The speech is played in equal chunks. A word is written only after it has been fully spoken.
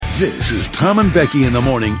This is Tom and Becky in the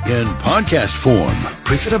Morning in podcast form.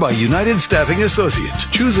 Presented by United Staffing Associates.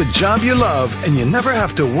 Choose a job you love and you never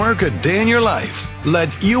have to work a day in your life.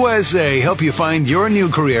 Let USA help you find your new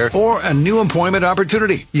career or a new employment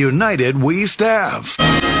opportunity. United We Staff.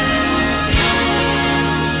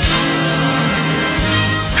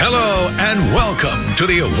 Hello and welcome to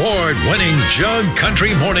the award-winning Jug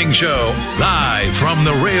Country Morning Show, live from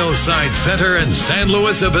the Railside Center in San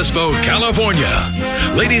Luis Obispo, California.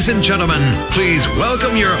 Ladies and gentlemen, please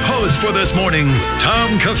welcome your hosts for this morning,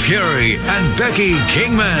 Tom Kafuri and Becky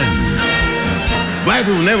Kingman. Black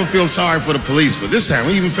people never feel sorry for the police, but this time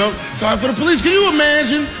we even felt sorry for the police. Can you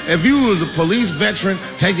imagine if you was a police veteran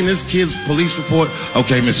taking this kid's police report?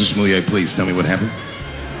 Okay, Mr. Smoulier, please tell me what happened.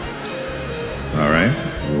 All right.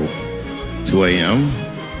 2 a.m.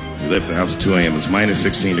 You left the house at 2 a.m. It's minus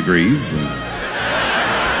 16 degrees. All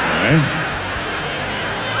right.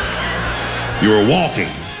 You were walking.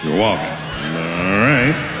 All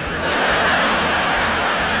right.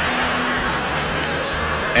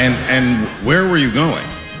 And where were you going?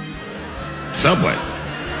 Subway.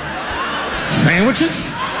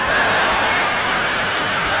 Sandwiches?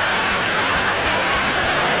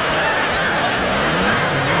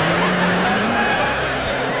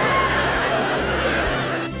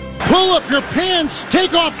 Pull up your pants,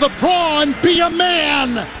 take off the bra, and be a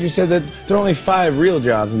man! You said that there are only 5 real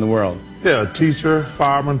jobs in the world. Yeah, a teacher,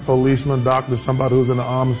 fireman, policeman, doctor, somebody who's in the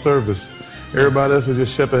armed service. Everybody else will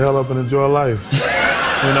just shut the hell up and enjoy life.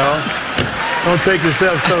 You know? Don't take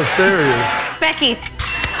yourself so serious. Becky.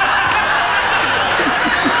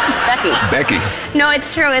 Becky. No,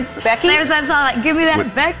 it's true. It's Becky. There's that song. Give me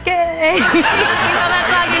that Becky. You know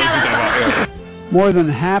that song. More than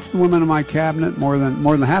half the women in my cabinet, more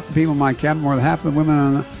than half the people in my cabinet, more than half the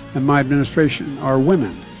women in my administration are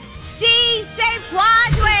women. See, say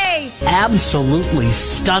Broadway. Absolutely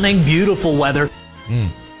stunning, beautiful weather.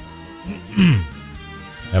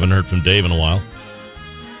 Haven't heard from Dave in a while.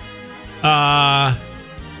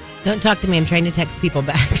 Don't talk to me. I'm trying to text people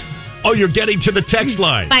back. Oh, you're getting to the text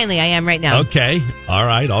line. Finally, I am right now. Okay. All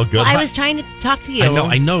right. All good. Well, I was trying to talk to you.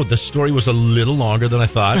 I know. The story was a little longer than I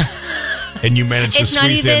thought. And you managed to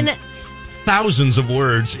squeeze in thousands of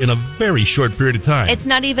words in a very short period of time. It's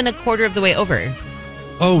not even a quarter of the way over.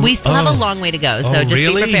 Oh, we still have a long way to go, so just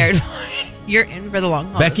really? be prepared. You're in for the long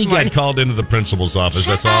haul. Becky got called into the principal's office.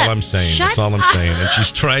 Shut That's all up. I'm saying. Shut That's all I'm up. saying. And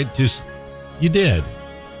she's tried to. You did.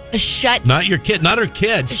 Shut. Not your kid. Not her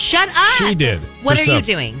kids. Shut up. She did. What are you herself.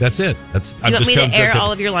 doing? That's it. You want me to air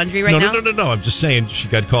all of your laundry right now? No. I'm just saying she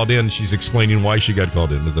got called in. She's explaining why she got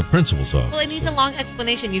called into the principal's office. Well, it needs a long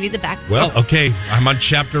explanation. You need the backstory. Well, okay. I'm on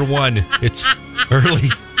chapter 1. It's early.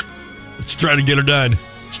 Let's try to get her done.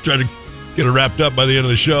 Let's try to get her wrapped up by the end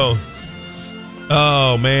of the show.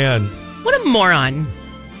 Oh, man. What a moron.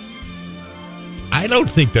 I don't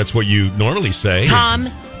think that's what you normally say. Tom,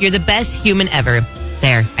 you're the best human ever.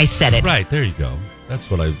 There, I said it. Right, there you go. That's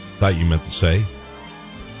what I thought you meant to say.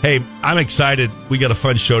 Hey, I'm excited. We got a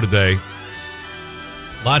fun show today.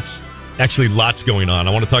 Lots going on. I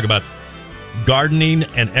want to talk about gardening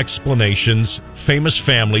and explanations, famous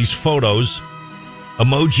families, photos,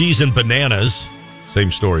 emojis and bananas. Same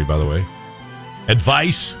story, by the way.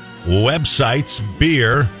 Advice, websites,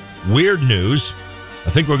 beer, weird news. I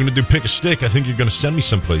think we're going to do Pick a Stick. I think you're going to send me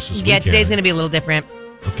some places. Yeah, today's going to be a little different.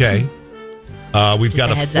 Okay. We've got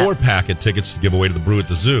a 4-pack of tickets to give away to the Brew at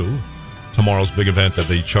the Zoo. Tomorrow's big event at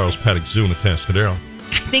the Charles Paddock Zoo in the Tascadero.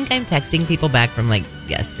 I think I'm texting people back from like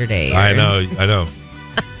yesterday. I know.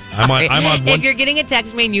 Sorry. I'm on one. If you're getting a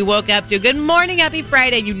text from me and you woke up to good morning, happy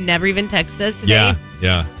Friday, you never even text us today.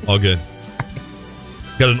 Yeah, all good.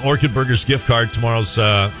 Got an Orchid Burgers gift card. Tomorrow's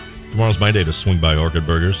my day to swing by Orchid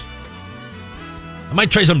Burgers. I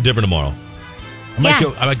might try something different tomorrow.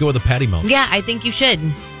 I might go with a patty melt. Yeah, I think you should.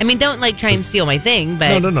 I mean, don't try and steal my thing,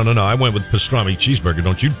 but No. I went with pastrami cheeseburger.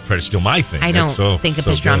 Don't you try to steal my thing. I don't think a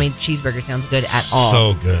pastrami cheeseburger sounds good at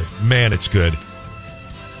all. So good. Man, it's good.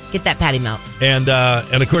 Get that patty melt. And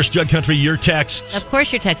of course, Jug Country, your texts. Of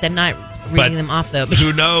course, your texts. I'm not reading them off, though.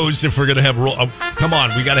 Who knows if we're going to have roll... come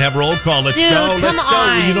on, we got to have roll call. Let's go. Let's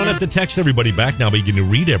go. You don't have to text everybody back now, but you can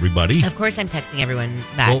read everybody. Of course, I'm texting everyone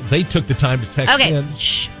back. Well, they took the time to text in. Okay.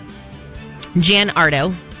 Shh. Jan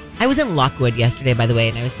Ardo. I was in Lockwood yesterday, by the way,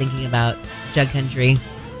 and I was thinking about Jug Country.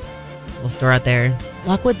 Little store out there.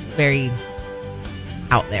 Lockwood's very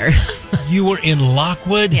out there. You were in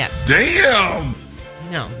Lockwood? Yeah. Damn.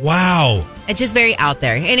 No. Wow. It's just very out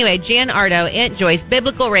there. Anyway, Jan Ardo, Aunt Joyce,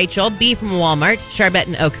 Biblical Rachel, B from Walmart, Charbette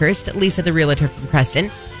and Oakhurst, Lisa the Realtor from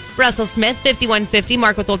Preston, Russell Smith, 5150.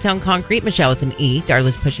 Mark with Old Town Concrete. Michelle with an E.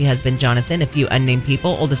 Darla's pushy husband, Jonathan. A few unnamed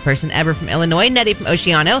people. Oldest person ever from Illinois. Nettie from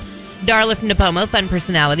Oceano. Darla from Napomo. Fun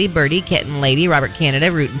personality. Birdie, Kitten Lady. Robert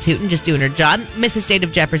Canada. Rootin' Tootin'. Just doing her job. Mrs. State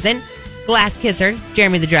of Jefferson. Glass Kisser.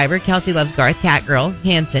 Jeremy the driver. Kelsey loves Garth. Cat Girl.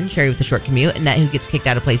 Hanson. Sherry with a short commute. Annette who gets kicked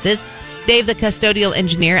out of places. Dave the custodial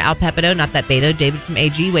engineer. Al Pepido. Not that Beto. David from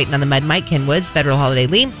AG. Waiting on the Mud Mike. Ken Woods. Federal Holiday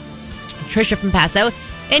Lee. Trisha from Paso.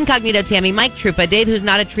 Incognito Tammy, Mike Trupa, Dave, who's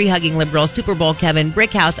not a tree-hugging liberal, Super Bowl Kevin,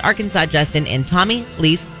 Brickhouse, Arkansas Justin, and Tommy,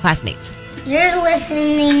 Lee's classmates. You're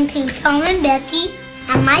listening to Tom and Becky,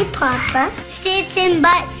 and my papa sits in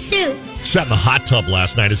butt soup. Sat in the hot tub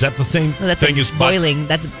last night. Is that the same thing as boiling?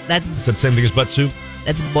 That's is that the same thing as butt soup?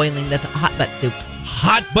 That's boiling. That's hot butt soup.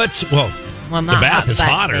 Hot butt soup? Well, not the bath hot is butt,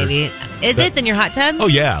 hotter. Maybe. Is it than your hot tub? Oh,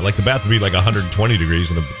 yeah. Like the bath would be like 120 degrees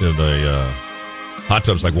and the hot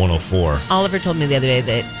tub's like 104. Oliver told me the other day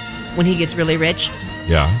that when he gets really rich,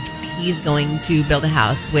 he's going to build a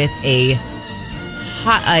house with a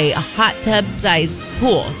hot tub sized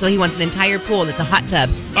pool. So he wants an entire pool that's a hot tub,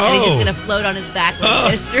 and he's just going to float on his back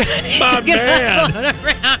with his through. My man,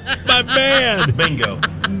 my man, bingo.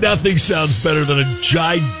 Nothing sounds better than a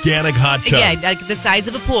gigantic hot tub. Yeah, like the size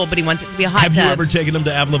of a pool, but he wants it to be a hot tub. Have you ever taken him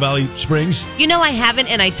to Avila Valley Springs? You know, I haven't,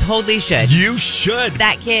 and I totally should. You should.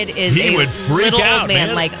 That kid is he would freak little out, old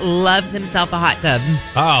man, like loves himself a hot tub.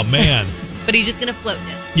 Oh, man. But he's just going to float in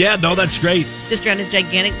it. Yeah, no, that's great. Just around his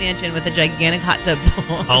gigantic mansion with a gigantic hot tub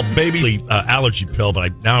pool. I'll baby allergy pill,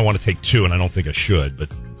 but now I want to take 2, and I don't think I should. But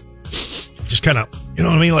just kind of, you know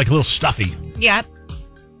what I mean? Like a little stuffy. Yeah.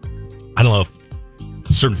 I don't know if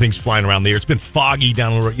certain things flying around there. It's been foggy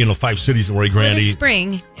down, 5 cities in Rio Grande. It's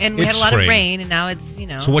spring, and we had a lot of rain, and now it's,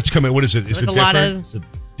 So what's coming? What is it? Is like it a different? lot of Is it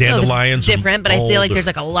dandelions? No, it's different, but I feel like there's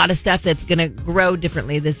like a lot of stuff that's going to grow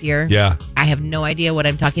differently this year. Yeah. I have no idea what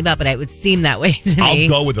I'm talking about, but it would seem that way to me. I'll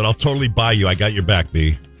go with it. I'll totally buy you. I got your back,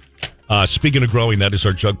 B. Speaking of growing, that is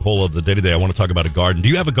our jug poll of the day today. I want to talk about a garden. Do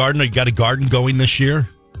you have a garden? Or you got a garden going this year?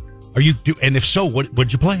 And if so,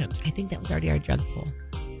 what'd you plant? I think that was already our jug poll.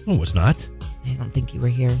 No, it's not. I don't think you were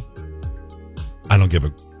here. I don't give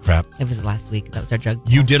a crap. It was last week. That was our jug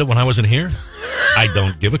poll. You did it when I wasn't here? I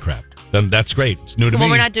don't give a crap. Then that's great. It's new to me. Well,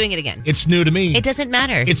 we're not doing it again. It's new to me. It doesn't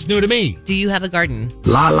matter. It's new to me. Do you have a garden?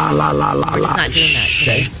 La la la la la. We're just not doing that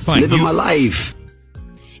today. Fine. Living my life.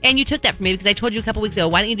 And you took that from me because I told you a couple weeks ago,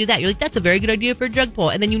 why don't you do that? You're like, that's a very good idea for a jug poll.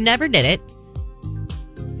 And then you never did it.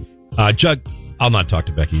 Jug, I'll not talk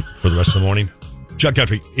to Becky for the rest of the morning. Jug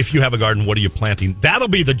Country, if you have a garden, what are you planting? That'll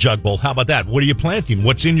be the jug bowl. How about that? What are you planting?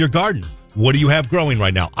 What's in your garden? What do you have growing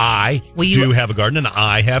right now? I do have a garden, and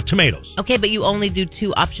I have tomatoes. Okay, but you only do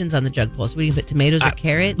 2 options on the jug poll. So we can put tomatoes or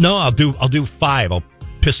carrots? No, I'll do 5. I'll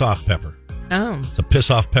piss off pepper. Oh. It's a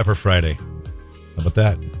piss off pepper Friday. How about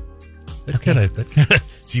that? That kind of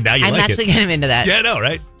see, now you I'm like it. I'm actually kind of into that. Yeah, I know,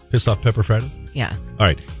 right? Piss off pepper Friday? Yeah. All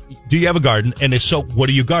right. Do you have a garden? And if so, what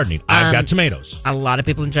are you gardening? I've got tomatoes. A lot of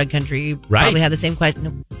people in Jug Country probably have the same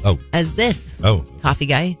question as this. Oh. Coffee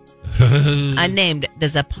guy. Unnamed.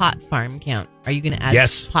 Does a pot farm count? Are you going to add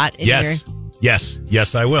pot in your...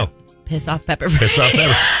 Yes, I will. Piss off pepper. Piss off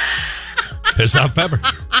pepper. Piss off pepper.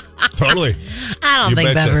 Totally. I don't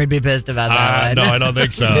think Pepper would be pissed about that one. No, I don't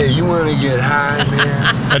think so. Hey, you want to get high,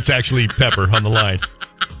 man? That's actually Pepper on the line.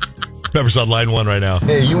 Pepper's on line 1 right now.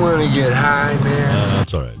 Hey, you want to get high, man?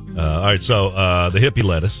 That's all right. All right, so the hippie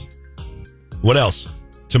lettuce. What else?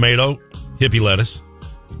 Tomato, hippie lettuce.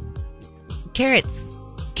 Carrots.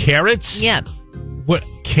 Carrots? Yeah. What?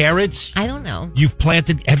 Carrots? I don't know. You've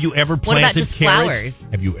planted... Have you ever planted what about just carrots? Flowers?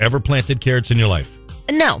 Have you ever planted carrots in your life?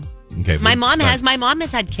 No. Okay. My mom has. My mom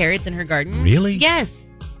has had carrots in her garden. Really? Yes.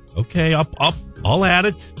 Okay, I'll add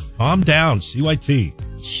it. Calm down.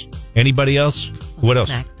 CYT. Shh. Anybody else? What else?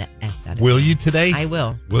 Smack the S out of Will me. you today? I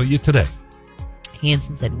will. Will you today?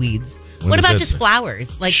 Hanson said weeds. What What does about that just say?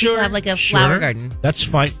 flowers? Like people have like a flower garden. That's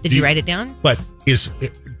fine. Did you write it down? But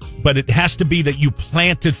it has to be that you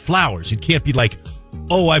planted flowers. It can't be like,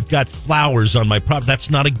 oh, I've got flowers on my property. That's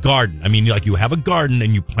not a garden. I mean, like you have a garden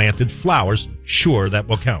and you planted flowers. Sure, that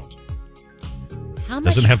will count. How much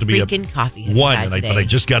Doesn't have to be freaking coffee have one. you had today? But I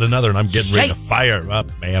just got another, and I'm getting ready to fire up,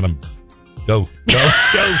 man. Go.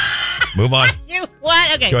 Move on. You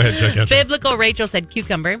what? Okay. Go ahead, check out. Biblical Rachel said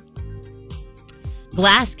cucumber,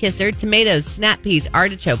 glass kisser, tomatoes, snap peas,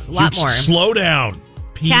 artichokes, a lot more. Slow down.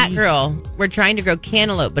 Peas. Cat girl, we're trying to grow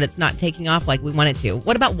cantaloupe, but it's not taking off like we want it to.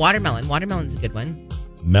 What about watermelon? Watermelon's a good one.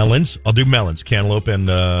 Melons. I'll do melons, cantaloupe, and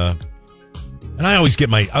I always get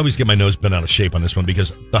my nose bent out of shape on this one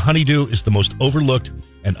because the honeydew is the most overlooked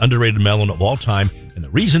and underrated melon of all time, and the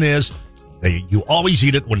reason is you always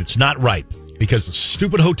eat it when it's not ripe because the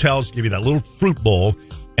stupid hotels give you that little fruit bowl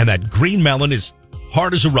And that green melon is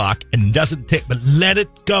hard as a rock and doesn't take, but let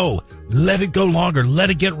it go. Let it go longer. Let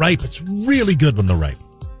it get ripe. It's really good when they're ripe.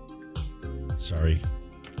 Sorry.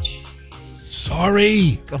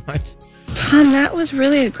 God. Tom, that was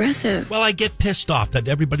really aggressive. Well, I get pissed off that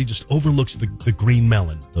everybody just overlooks the green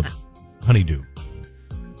melon, the honeydew.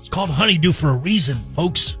 It's called honeydew for a reason,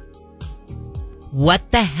 folks.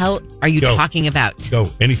 What the hell are you talking about? Go.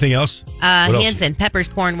 Anything else? Hanson, peppers,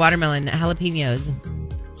 corn, watermelon, jalapenos.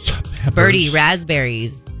 Peppers. Birdie,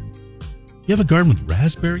 raspberries. You have a garden with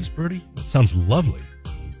raspberries, Birdie? That sounds lovely.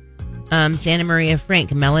 Santa Maria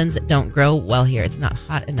Frank, melons don't grow well here. It's not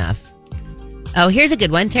hot enough. Oh, here's a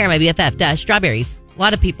good one. Tara, my BFF. Duh, strawberries. A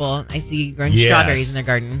lot of people I see growing strawberries in their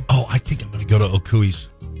garden. Oh, I think I'm going to go to Okui's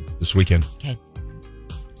this weekend. Okay.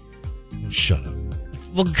 Oh, shut up.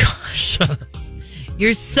 Well, gosh, shut up.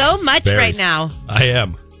 You're so much right now. I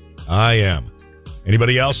am.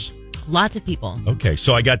 Anybody else? Lots of people. Okay,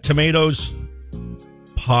 so I got tomatoes,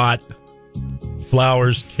 pot,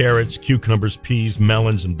 flowers, carrots, cucumbers, peas,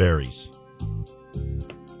 melons, and berries.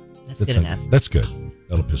 That's good enough. That's good.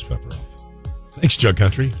 That'll piss Pepper off. Thanks, Jug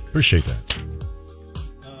Country. Appreciate that.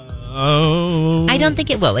 I don't think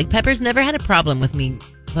it will. Like, Pepper's never had a problem with me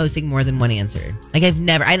posting more than one answer. Like,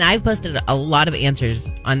 I've posted a lot of answers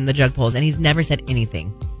on the Jug polls, and he's never said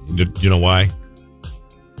anything. Do you know why?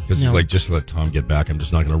 Because he's like, just let Tom get back. I'm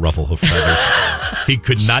just not going to ruffle her feathers. He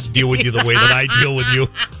could not deal with you the way that I deal with you.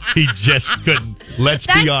 He just couldn't. Let's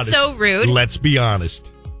be honest. That's so rude. Let's be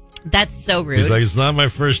honest. That's so rude. He's like, it's not my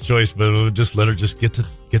first choice, but just let her just get to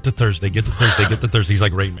Thursday. Get to Thursday. He's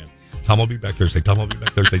like, Rain Man. Tom will be back Thursday. Tom will be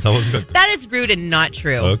back Thursday. That is rude and not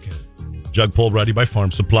true. Okay. Jug poll ready by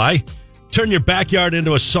Farm Supply. Turn your backyard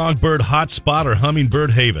into a songbird hotspot or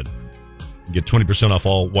hummingbird haven. Get 20% off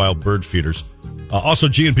all wild bird feeders. Also,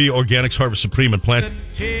 G&B Organics Harvest Supreme and Plant.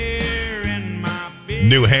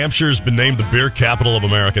 New Hampshire has been named the beer capital of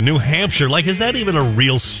America. New Hampshire, is that even a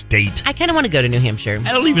real state? I kind of want to go to New Hampshire.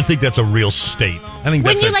 I don't even think that's a real state. I think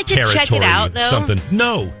that's a territory. To check it out, though? Something.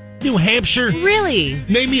 No. New Hampshire? Really?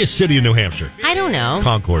 Name me a city in New Hampshire. I don't know.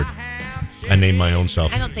 Concord. I named my own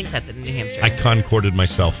self. I don't think that's in New Hampshire. I concorded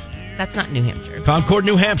myself. That's not New Hampshire. Concord,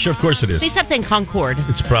 New Hampshire, of course it is. They stopped saying Concord.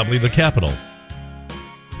 It's probably the capital.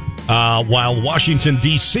 While Washington,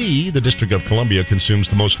 D.C., the District of Columbia, consumes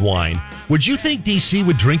the most wine, would you think D.C.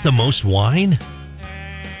 would drink the most wine?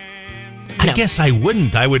 I guess I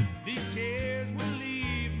wouldn't. I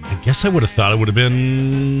guess I would have thought it would have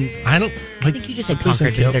been, I think you just said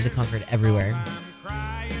Concord because there's a Concord everywhere.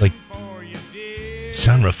 Like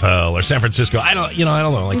San Rafael or San Francisco. I don't know.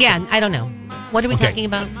 I don't know. What are we talking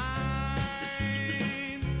about?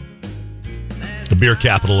 The beer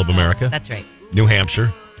capital of America. That's right. New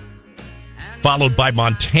Hampshire. Followed by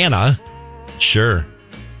Montana. Sure.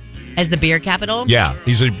 As the beer capital? Yeah.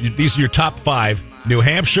 These are your top 5. New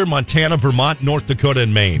Hampshire, Montana, Vermont, North Dakota,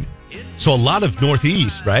 and Maine. So a lot of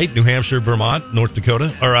Northeast, right? New Hampshire, Vermont, North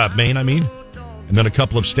Dakota, or Maine, I mean. And then a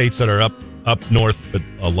couple of states that are up north, but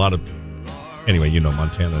a lot of, anyway,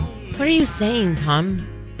 Montana. What are you saying, Tom?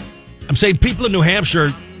 I'm saying people in New Hampshire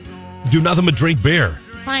do nothing but drink beer.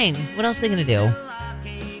 Fine. What else are they going to do?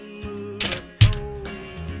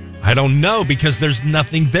 I don't know, because there's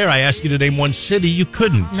nothing there. I asked you to name one city. You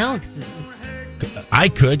couldn't. No, I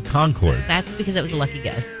could. Concord. That's because it was a lucky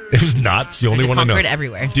guess. It was not. It's the only one I know. Concord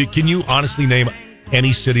everywhere. Can you honestly name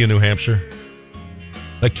any city in New Hampshire?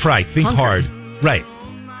 Try. Think hard. Right.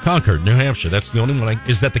 Concord, New Hampshire. That's the only one.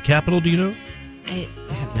 Is that the capital? Do you know? I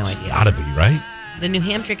have no idea. Gotta be, right? The New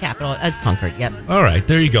Hampshire capital is Concord. Yep. All right.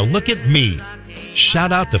 There you go. Look at me.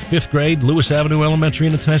 Shout out to 5th grade, Lewis Avenue Elementary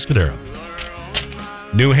in Atascadero.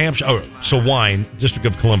 New Hampshire. Oh, so wine, District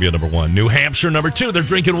of Columbia, number 1. New Hampshire, number 2. They're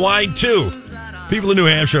drinking wine, too. People in New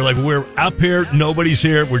Hampshire are like, we're up here, nobody's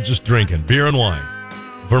here, we're just drinking beer and wine.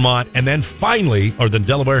 Vermont, and then finally, or then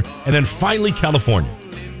Delaware, and then finally California.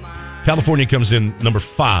 California comes in number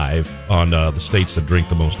 5 on the states that drink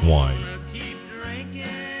the most wine.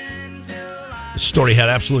 The story had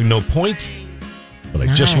absolutely no point, but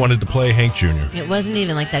I just wanted to play Hank Jr. It wasn't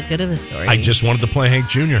even that good of a story. I just wanted to play Hank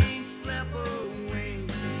Jr.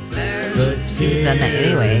 You could have done that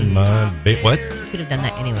anyway. What? You could have done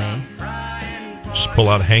that anyway. Just pull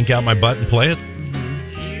out Hank out my butt and play it?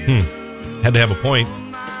 Had to have a point.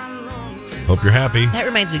 Hope you're happy. That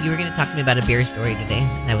reminds me, you were going to talk to me about a beer story today,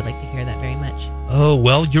 and I would like to hear that very much. Oh,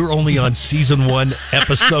 well, you're only on season 1,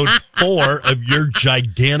 episode 4 of your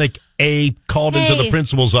gigantic called into the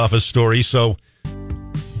principal's office story. So,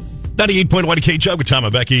 98.1 K-Jug with Tom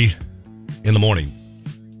and Becky in the morning.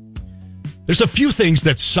 There's a few things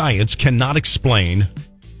that science cannot explain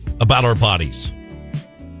about our bodies.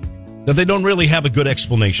 that they don't really have a good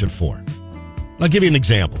explanation for. I'll give you an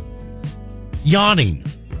example. Yawning.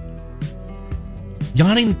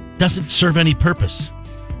 Yawning doesn't serve any purpose.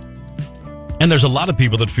 And there's a lot of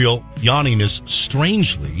people that feel yawning is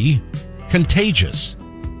strangely contagious.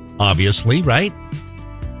 Obviously, right?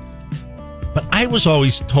 But I was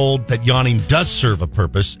always told that yawning does serve a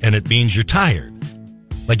purpose, and it means you're tired.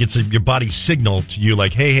 Like it's your body's signal to you,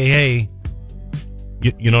 like, hey.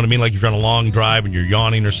 You know what I mean? Like if you're on a long drive and you're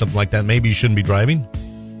yawning or something like that, maybe you shouldn't be driving.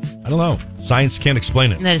 I don't know. Science can't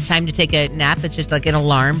explain it. And then it's time to take a nap. It's just like an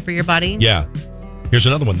alarm for your body. Yeah. Here's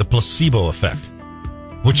another one, the placebo effect,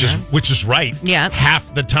 which is right. Yeah.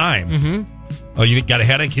 Half the time. Mm-hmm. Oh, you got a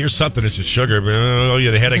headache? Here's something. It's just sugar. Oh,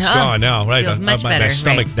 the headache's gone now. Right. Feels much my better,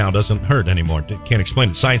 stomach now doesn't hurt anymore. Can't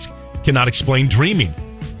explain it. Science cannot explain dreaming.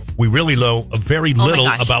 We really know very little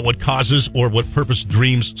about what causes or what purpose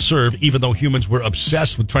dreams serve, even though humans were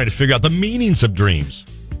obsessed with trying to figure out the meanings of dreams.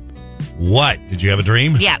 What? Did you have a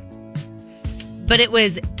dream? Yeah. But it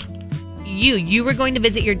was you were going to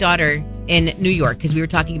visit your daughter in New York because we were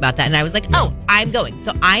talking about that. And I was like, oh, I'm going.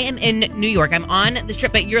 So I am in New York. I'm on this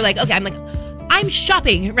trip. But you're like, okay. I'm like, I'm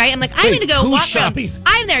shopping, right? I'm like, I need to go walk shopping? around.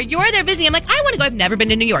 I'm there. You're there visiting. I'm like, I want to go. I've never been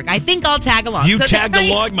to New York. I think I'll tag along. You tagged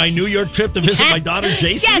along my New York trip to visit my daughter,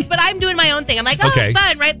 Jason? Yes, but I'm doing my own thing. I'm like, okay,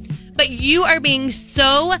 fun, right? But you are being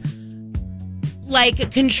so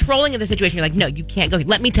like controlling of the situation. You're like, no, you can't go.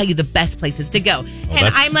 Let me tell you the best places to go.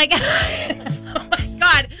 And I'm like, oh my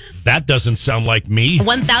God. That doesn't sound like me.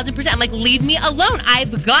 1,000%. I'm like, leave me alone.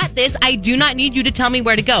 I've got this. I do not need you to tell me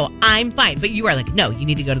where to go. I'm fine. But you are like, no, you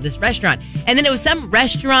need to go to this restaurant. And then it was some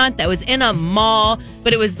restaurant that was in a mall,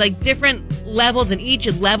 but it was like different levels, and each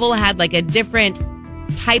level had like a different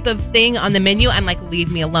type of thing on the menu. I'm like,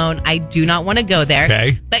 leave me alone. I do not want to go there.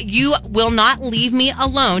 Okay. But you will not leave me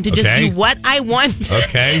alone to just do what I want.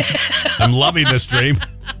 Okay. I'm loving this dream.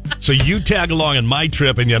 So you tag along on my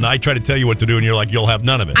trip, and then I try to tell you what to do, and you're like, you'll have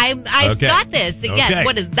none of it. I've got this. Okay. Yes.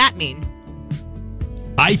 What does that mean?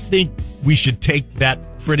 I think we should take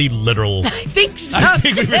that pretty literal. I think so, I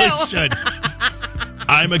think we really should.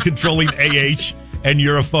 I'm a controlling AH, and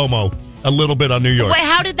you're a FOMO. A little bit on New York. Wait,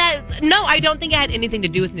 how did that? No, I don't think it had anything to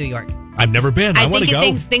do with New York. I've never been. I want to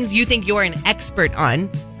go. Things you think you're an expert on.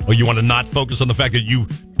 Oh, you want to not focus on the fact that you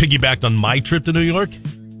piggybacked on my trip to New York?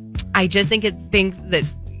 I just think that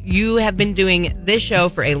you have been doing this show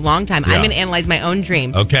for a long time. Yeah. I'm going to analyze my own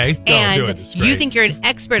dream. Okay. And do it. It's great. you think you're an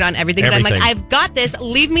expert on everything. But I'm like, I've got this.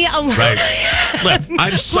 Leave me alone. Right. Look,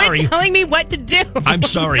 I'm sorry. Quit telling me what to do. I'm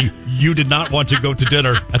sorry. You did not want to go to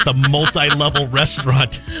dinner at the multi-level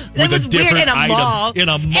restaurant with was a different weird in a item. mall. In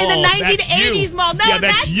a mall. In the 1980s mall. No, yeah,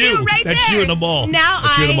 that's you. Right that's there. you in the mall. Now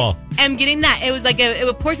that's you in the mall. I'm getting that. It was like,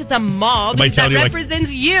 of course it's a mall. Am I That telling you,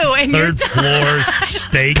 represents you. And third floors,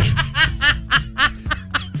 steak.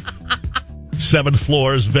 7th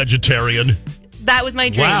floors, vegetarian. That was my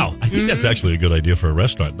dream. Wow. I think that's actually a good idea for a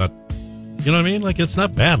restaurant. Not, you know what I mean? Like, it's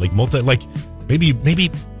not bad. Like, maybe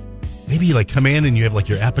like come in and you have like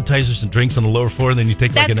your appetizers and drinks on the lower floor, and then you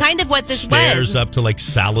take that's like kind of what this stairs was. up to like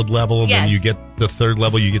salad level, and Yes. then you get the 3rd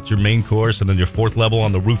level, you get your main course, and then your 4th level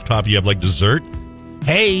on the rooftop, you have like dessert.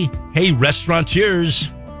 Hey, restaurateurs.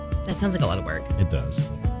 That sounds like a lot of work. It does.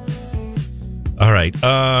 All right.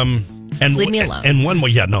 And leave me alone. And one more.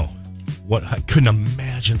 Yeah, no. What I couldn't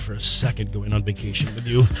imagine for a second going on vacation with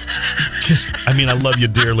you. I love you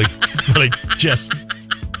dearly, but I just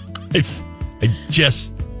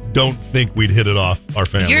don't think we'd hit it off, our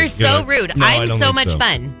family. You're so rude. No, I'm so much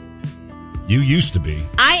fun. You used to be.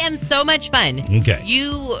 I am so much fun. Okay.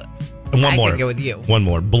 And one I more. could go with you. One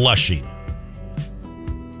more. Blushing.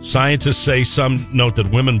 Scientists say some note that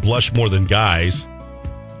women blush more than guys,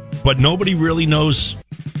 but nobody really knows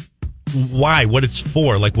why, what it's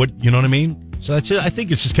for, like what, you know what I mean? So I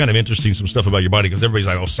think it's just kind of interesting, some stuff about your body, because everybody's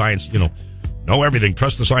like, oh, science, know everything,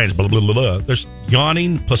 trust the science, blah, blah, blah, blah. There's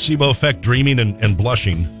yawning, placebo effect, dreaming, and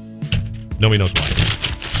blushing. Nobody knows why.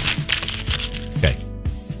 Okay.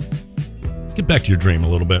 Let's get back to your dream a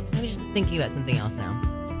little bit. I'm just thinking about something else now.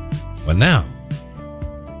 What now?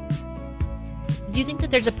 Do you think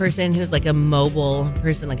that there's a person who's like a mobile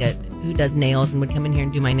person, like who does nails and would come in here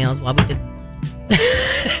and do my nails while we did...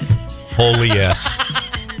 Holy yes.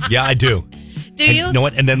 Yeah, I do. Do you? You know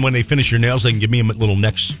what? And then when they finish your nails, they can give me a little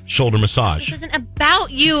neck shoulder massage. This isn't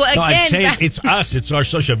about you again. No, I'm saying it's us. It's our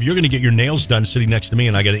social. If you're going to get your nails done sitting next to me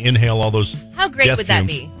and I got to inhale all those How great death would that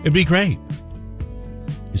fumes, be? It'd be great.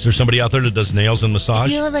 Is there somebody out there that does nails and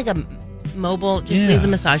massage? You have like a mobile, just leave the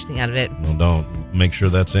massage thing out of it. Well, don't. Make sure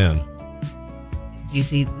that's in. Do you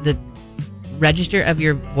see the register of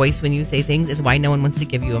your voice when you say things is why no one wants to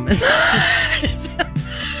give you a massage?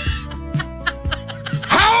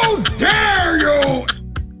 How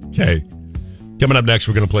Okay. Coming up next,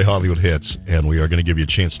 we're going to play Hollywood Hits, and we are going to give you a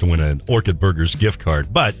chance to win an Orchid Burgers gift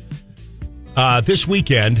card. But this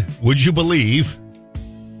weekend, would you believe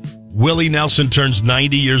Willie Nelson turns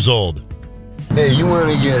 90 years old? Hey, you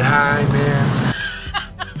want to get high, man?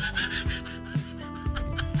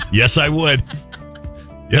 Yes, I would.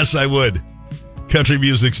 Yes, I would. Country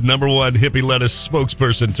music's #1 hippie lettuce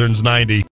spokesperson turns 90.